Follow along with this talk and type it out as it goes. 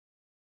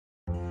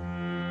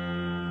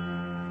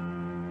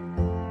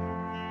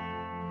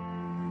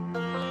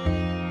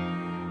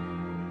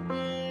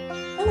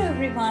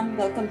everyone.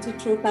 Welcome to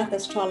True Path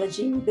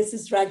Astrology. This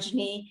is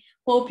Rajni.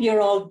 Hope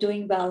you're all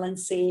doing well and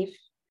safe.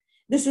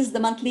 This is the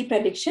monthly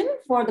prediction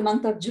for the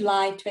month of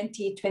July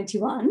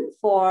 2021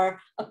 for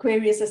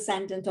Aquarius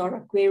Ascendant or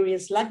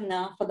Aquarius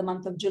Lagna for the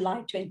month of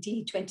July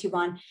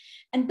 2021.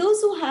 And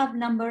those who have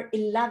number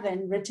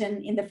 11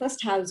 written in the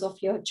first house of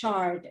your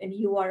chart and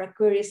you are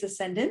Aquarius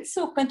Ascendant,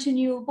 so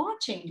continue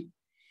watching.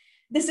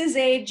 This is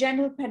a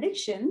general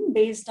prediction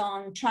based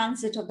on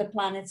transit of the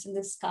planets in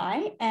the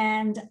sky,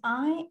 and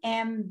I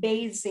am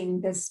basing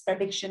this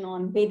prediction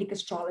on Vedic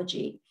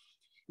astrology.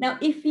 Now,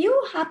 if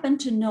you happen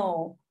to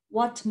know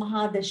what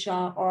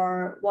Mahadasha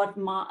or what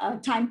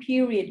time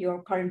period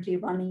you're currently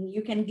running,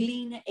 you can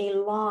glean a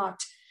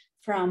lot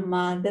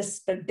from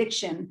this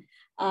prediction.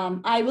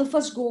 I will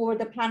first go over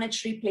the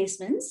planetary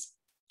placements,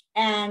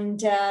 and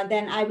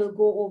then I will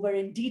go over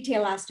in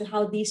detail as to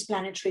how these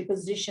planetary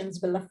positions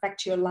will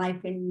affect your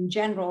life in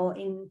general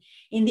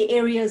in the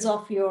areas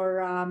of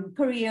your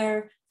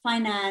career,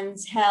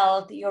 finance,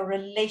 health, your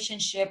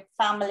relationship,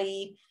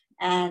 family,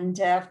 and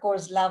of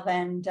course, love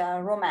and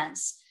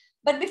romance.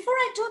 But before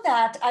I do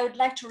that, I would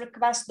like to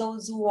request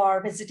those who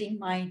are visiting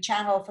my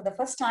channel for the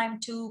first time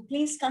to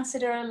please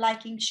consider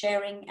liking,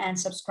 sharing, and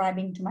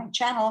subscribing to my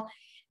channel,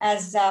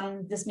 as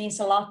this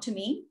means a lot to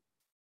me.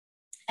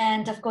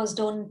 And of course,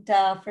 don't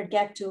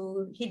forget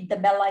to hit the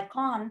bell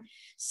icon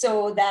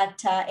so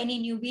that any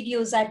new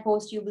videos I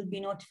post, you will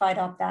be notified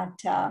of that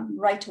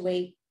right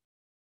away.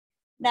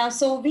 Now,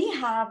 so we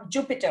have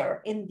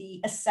Jupiter in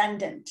the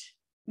Ascendant.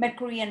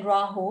 Mercury and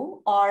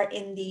Rahu are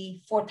in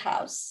the 4th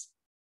house.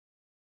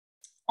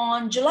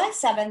 On July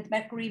 7th,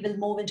 Mercury will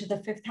move into the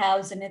 5th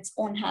house in its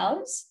own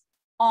house.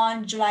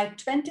 On July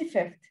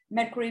 25th,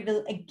 Mercury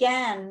will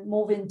again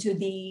move into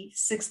the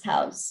 6th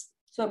house.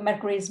 So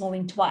Mercury is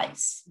moving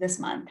twice this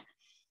month.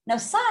 Now,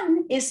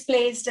 Sun is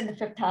placed in the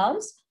 5th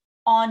house.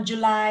 On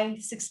July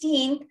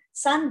 16th,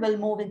 Sun will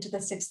move into the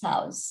 6th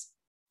house.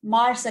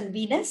 Mars and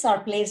Venus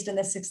are placed in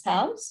the 6th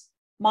house.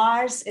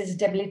 Mars is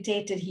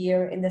debilitated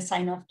here in the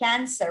sign of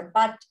Cancer.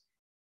 But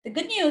the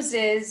good news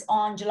is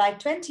on July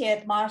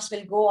 20th, Mars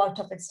will go out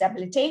of its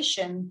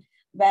debilitation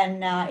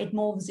when it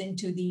moves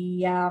into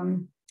the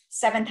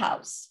 7th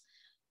house.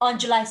 On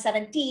July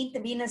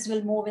 17th, Venus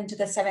will move into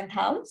the 7th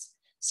house.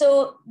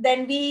 So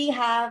then we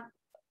have,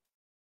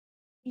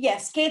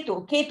 yes,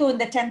 Ketu in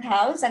the 10th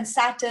house and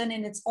Saturn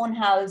in its own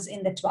house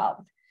in the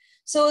 12th.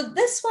 So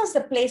this was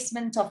the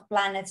placement of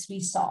planets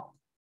we saw.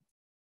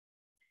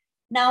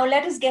 Now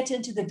let us get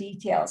into the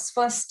details.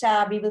 First,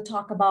 we will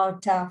talk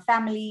about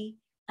family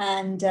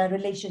and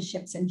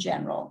relationships in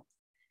general.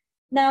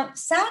 Now,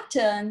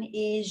 Saturn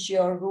is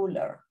your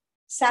ruler.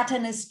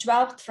 Saturn is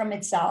 12th from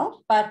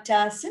itself, but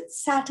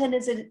since Saturn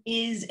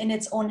is in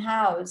its own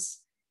house,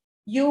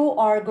 you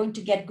are going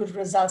to get good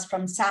results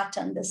from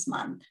Saturn this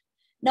month.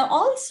 Now,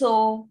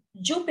 also,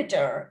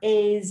 Jupiter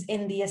is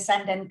in the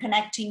Ascendant,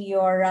 connecting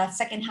your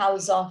 2nd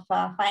house of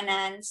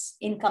finance,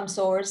 income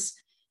source,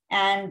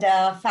 and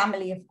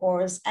family, of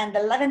course, and the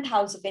 11th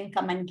house of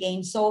income and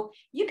gain. So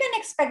you can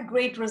expect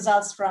great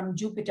results from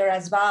Jupiter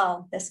as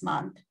well this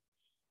month.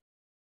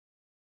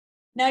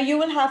 Now, you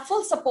will have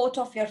full support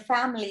of your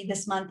family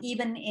this month,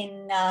 even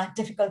in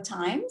difficult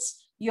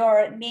times.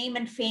 Your name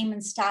and fame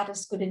and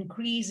status could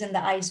increase in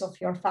the eyes of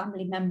your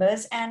family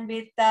members and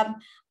with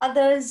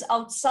others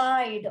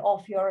outside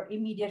of your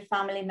immediate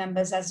family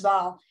members as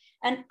well.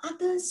 And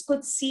others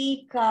could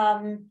seek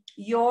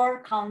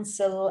your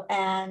counsel,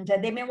 and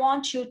they may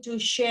want you to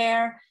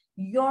share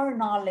your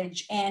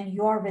knowledge and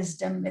your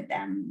wisdom with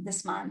them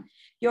this month.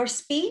 Your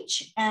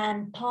speech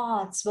and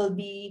thoughts will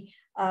be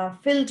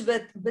filled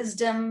with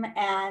wisdom.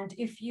 And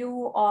if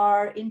you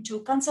are into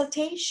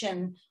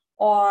consultation,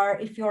 or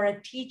if you're a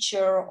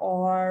teacher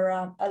or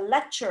a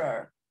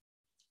lecturer,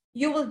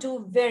 you will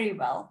do very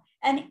well.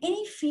 And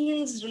any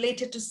fields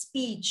related to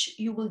speech,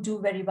 you will do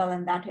very well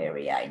in that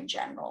area in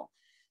general.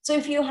 So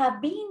if you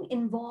have been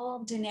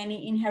involved in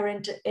any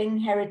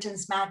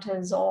inheritance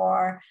matters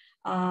or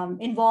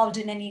involved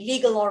in any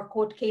legal or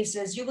court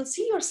cases, you will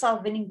see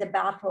yourself winning the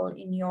battle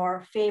in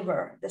your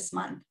favor this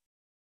month.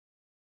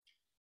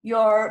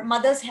 Your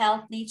mother's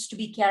health needs to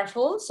be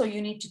careful, so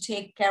you need to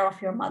take care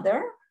of your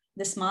mother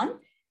this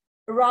month.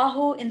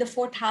 Rahu in the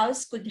 4th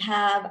house could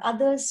have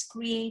others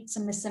create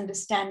some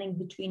misunderstanding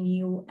between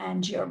you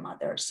and your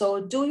mother.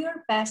 So do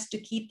your best to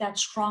keep that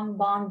strong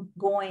bond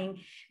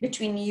going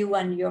between you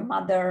and your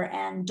mother,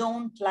 and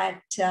don't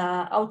let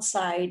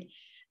outside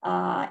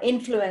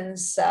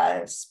influence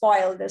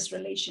spoil this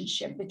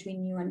relationship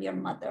between you and your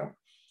mother.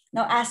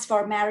 Now, as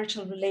for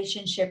marital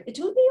relationship, it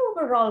will be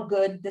overall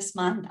good this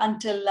month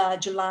until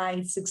July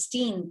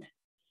 16th.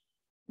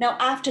 Now,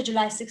 after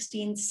July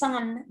 16th,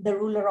 Sun, the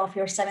ruler of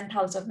your 7th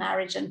house of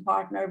marriage and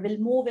partner, will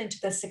move into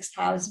the 6th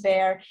house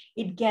where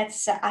it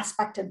gets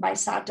aspected by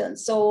Saturn.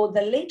 So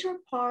the later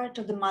part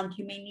of the month,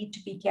 you may need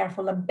to be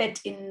careful a bit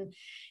in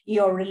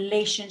your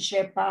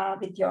relationship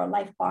with your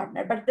life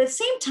partner. But at the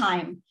same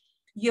time,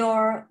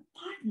 your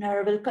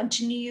partner will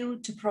continue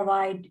to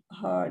provide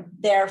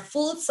their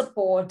full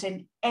support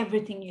in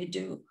everything you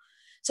do.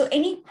 So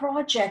any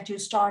project you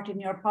start in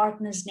your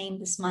partner's name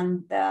this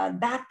month,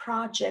 that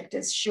project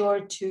is sure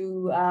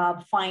to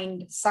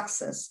find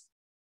success.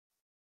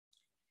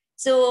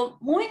 So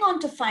moving on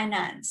to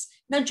finance.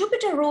 Now,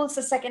 Jupiter rules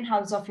the second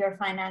house of your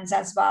finance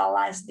as well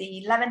as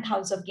the 11th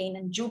house of gain,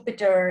 and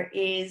Jupiter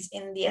is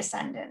in the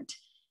ascendant.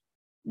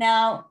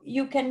 Now,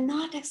 you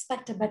cannot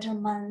expect a better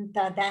month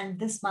than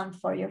this month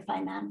for your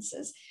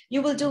finances.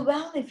 You will do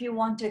well if you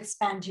want to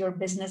expand your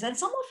business, and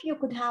some of you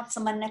could have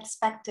some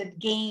unexpected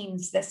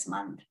gains this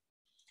month.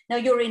 Now,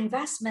 your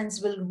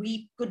investments will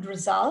reap good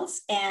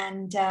results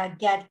and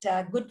get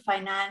good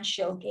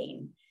financial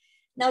gain.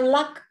 Now,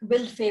 luck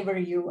will favor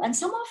you, and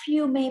some of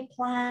you may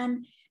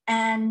plan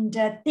and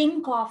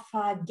think of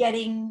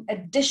getting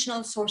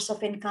additional source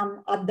of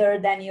income other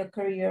than your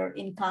career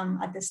income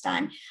at this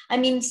time. I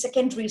mean,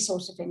 secondary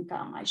source of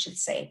income, I should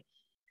say.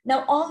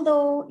 Now,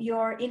 although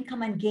your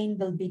income and gain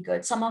will be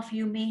good, some of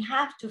you may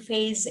have to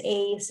face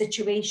a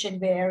situation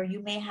where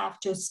you may have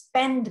to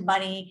spend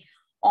money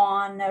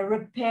on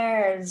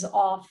repairs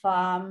of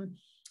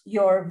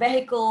your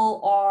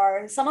vehicle,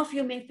 or some of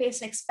you may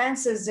face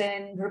expenses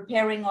in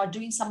repairing or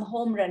doing some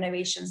home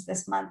renovations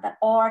this month,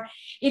 or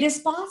it is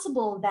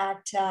possible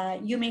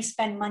that you may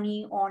spend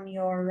money on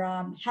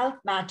your health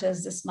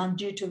matters this month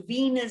due to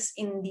Venus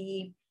in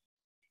the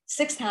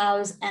 6th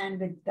house, and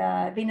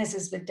with Venus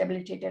is with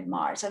debilitated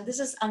Mars, and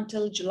this is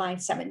until July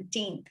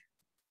 17th.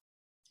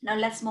 Now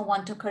let's move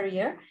on to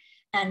career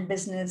and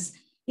business.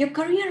 Your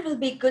career will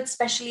be good,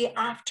 especially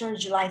after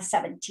July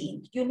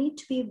 17th. You need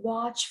to be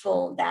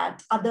watchful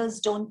that others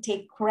don't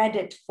take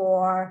credit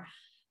for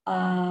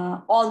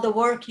all the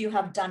work you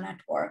have done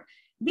at work.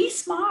 Be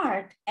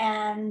smart,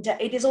 and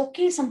it is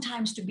okay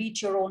sometimes to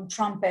beat your own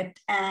trumpet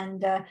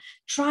and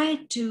try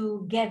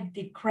to get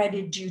the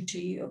credit due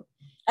to you.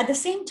 At the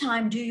same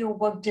time, do your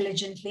work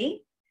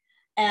diligently,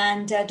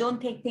 and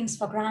don't take things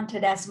for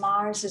granted, as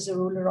Mars is a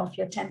ruler of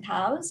your 10th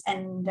house,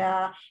 and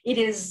it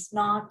is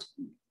not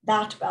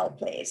that well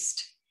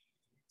placed.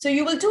 So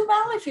you will do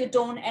well if you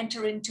don't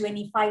enter into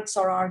any fights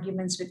or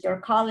arguments with your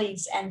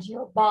colleagues and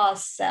your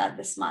boss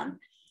this month.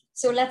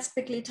 So let's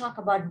quickly talk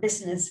about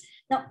business.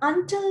 Now,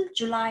 until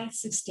July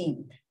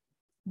 16th,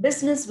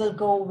 business will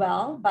go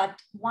well, but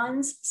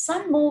once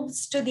Sun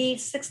moves to the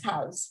 6th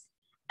house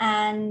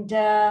and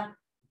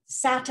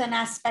Saturn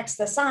aspects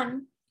the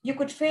Sun, you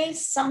could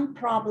face some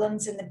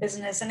problems in the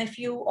business. And if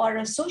you are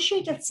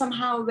associated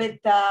somehow with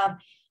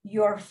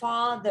your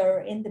father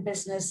in the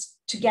business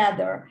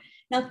together,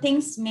 now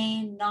things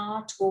may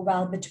not go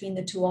well between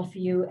the two of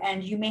you,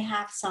 and you may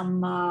have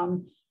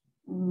some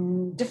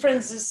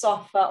differences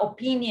of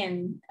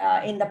opinion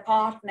in the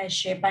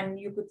partnership, and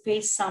you could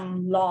face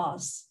some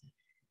loss.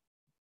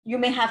 You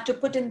may have to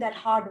put in that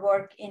hard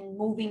work in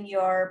moving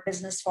your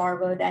business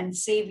forward and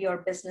save your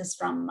business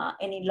from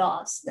any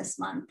loss this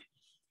month.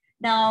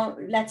 Now,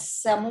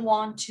 let's move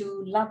on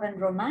to love and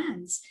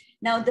romance.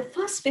 Now, the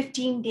first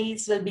 15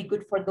 days will be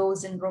good for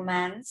those in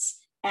romance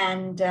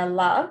and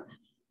love.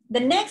 The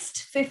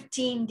next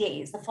 15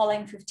 days, the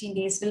following 15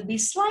 days, will be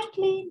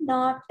slightly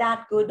not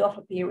that good of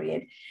a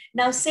period.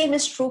 Now, same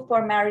is true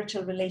for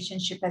marital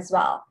relationship as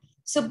well.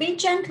 So be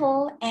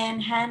gentle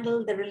and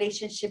handle the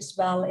relationships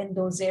well in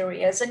those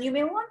areas. And you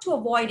may want to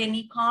avoid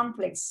any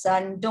conflicts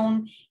and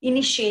don't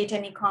initiate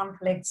any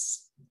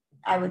conflicts,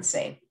 I would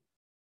say.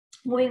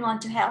 Moving on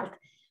to health.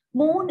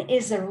 Moon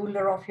is a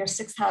ruler of your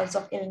 6th house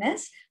of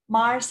illness.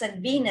 Mars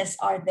and Venus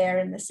are there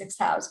in the 6th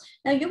house.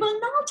 Now, you will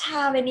not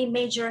have any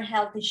major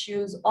health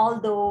issues,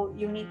 although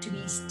you need to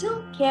be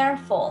still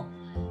careful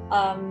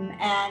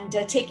and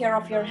take care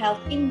of your health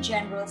in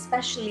general,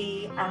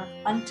 especially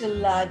until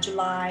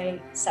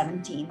July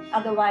 17th.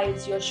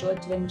 Otherwise, you're sure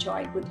to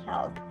enjoy good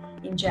health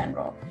in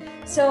general.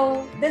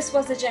 So this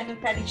was the general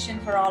prediction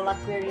for all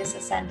Aquarius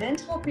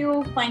Ascendant. Hope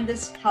you find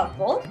this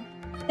helpful.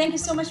 Thank you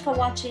so much for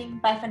watching.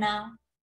 Bye for now.